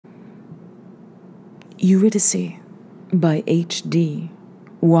Eurydice by H.D.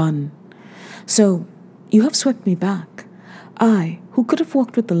 1. So, you have swept me back. I, who could have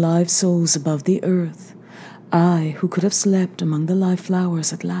walked with the live souls above the earth. I, who could have slept among the live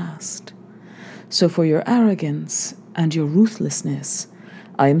flowers at last. So for your arrogance and your ruthlessness,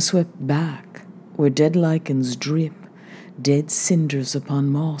 I am swept back, where dead lichens drip, dead cinders upon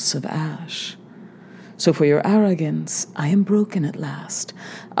moss of ash. So for your arrogance, I am broken at last,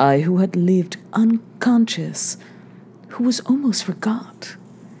 I who had lived unconscious, who was almost forgot.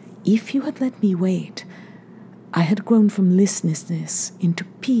 If you had let me wait, I had grown from listlessness into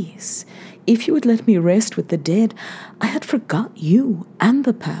peace. If you had let me rest with the dead, I had forgot you and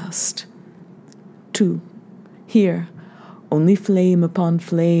the past. 2. Here, only flame upon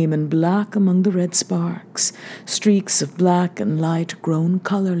flame, and black among the red sparks, streaks of black and light grown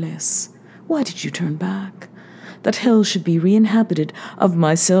colourless. Why did you turn back? That hell should be re-inhabited, of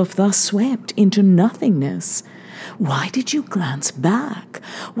myself thus swept into nothingness. Why did you glance back?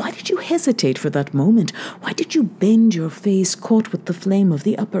 Why did you hesitate for that moment? Why did you bend your face, caught with the flame of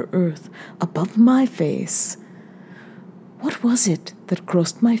the upper earth, above my face? What was it that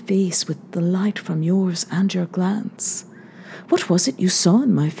crossed my face with the light from yours and your glance? What was it you saw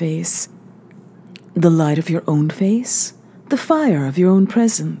in my face? The light of your own face? The fire of your own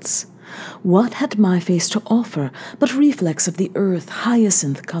presence? What had my face to offer but reflex of the earth,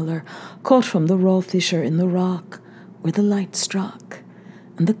 hyacinth colour, caught from the raw fissure in the rock where the light struck,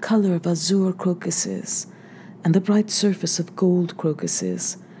 and the colour of azure crocuses, and the bright surface of gold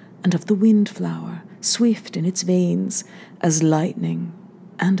crocuses, and of the windflower, swift in its veins, as lightning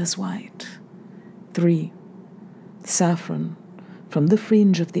and as white. 3. Saffron, from the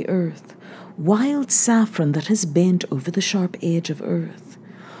fringe of the earth, wild saffron that has bent over the sharp edge of earth.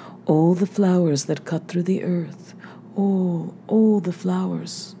 All the flowers that cut through the earth, all the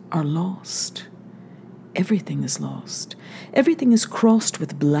flowers are lost. Everything is lost. Everything is crossed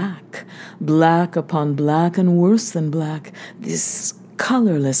with black, black upon black, and worse than black, this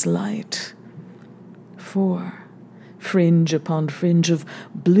colourless light. 4. Fringe upon fringe of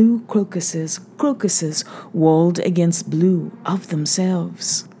blue crocuses, crocuses walled against blue of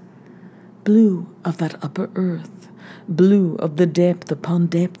themselves. Blue of that upper earth, blue of the depth upon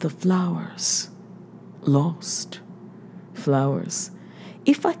depth of flowers. Lost. Flowers.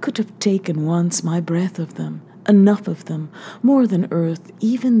 If I could have taken once my breath of them, enough of them, more than earth,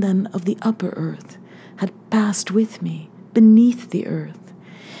 even than of the upper earth, had passed with me, beneath the earth.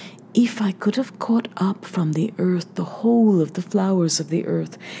 If I could have caught up from the earth the whole of the flowers of the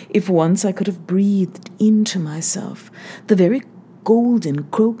earth, if once I could have breathed into myself the very golden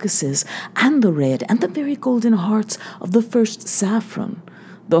crocuses and the red and the very golden hearts of the first saffron,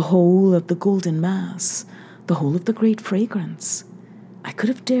 the whole of the golden mass, the whole of the great fragrance, I could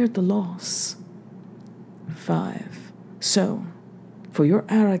have dared the loss. 5. So, for your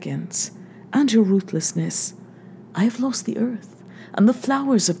arrogance and your ruthlessness, I have lost the earth, and the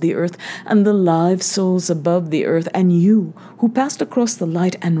flowers of the earth, and the live souls above the earth, and you, who passed across the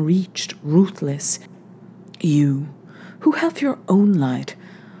light and reached, ruthless. You, who have your own light,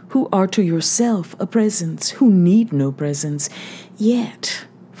 who are to yourself a presence, who need no presence, yet,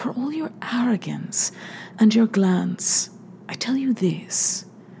 for all your arrogance and your glance, I tell you this,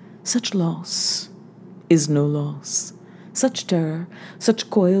 such loss is no loss. Such terror, such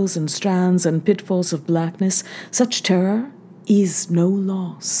coils and strands and pitfalls of blackness, such terror is no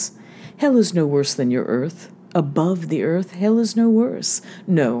loss. Hell is no worse than your earth. Above the earth, hell is no worse.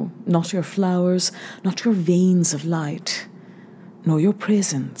 No, not your flowers, not your veins of light, nor your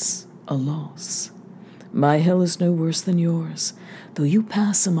presence a loss. My hell is no worse than yours, though you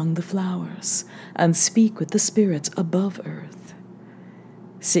pass among the flowers and speak with the spirits above earth.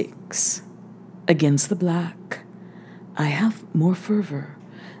 6. Against the black, I have more fervour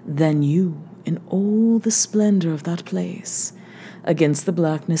than you in all the splendour of that place. Against the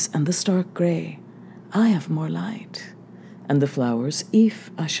blackness and the stark grey, I have more light. And the flowers,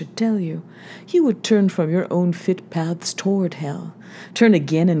 if I should tell you, you would turn from your own fit paths toward hell, turn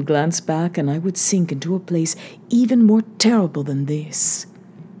again and glance back, and I would sink into a place even more terrible than this.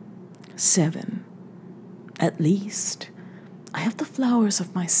 7. At least, I have the flowers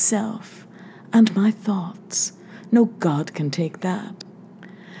of myself and my thoughts. No God can take that.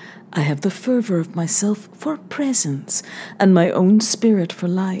 I have the fervour of myself for presence, and my own spirit for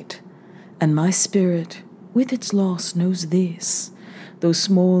light, and my spirit, with its loss, knows this. Though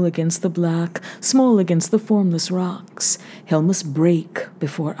small against the black, small against the formless rocks, hell must break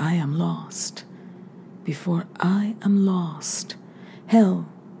before I am lost. Before I am lost, hell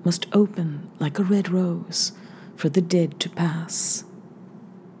must open like a red rose for the dead to pass.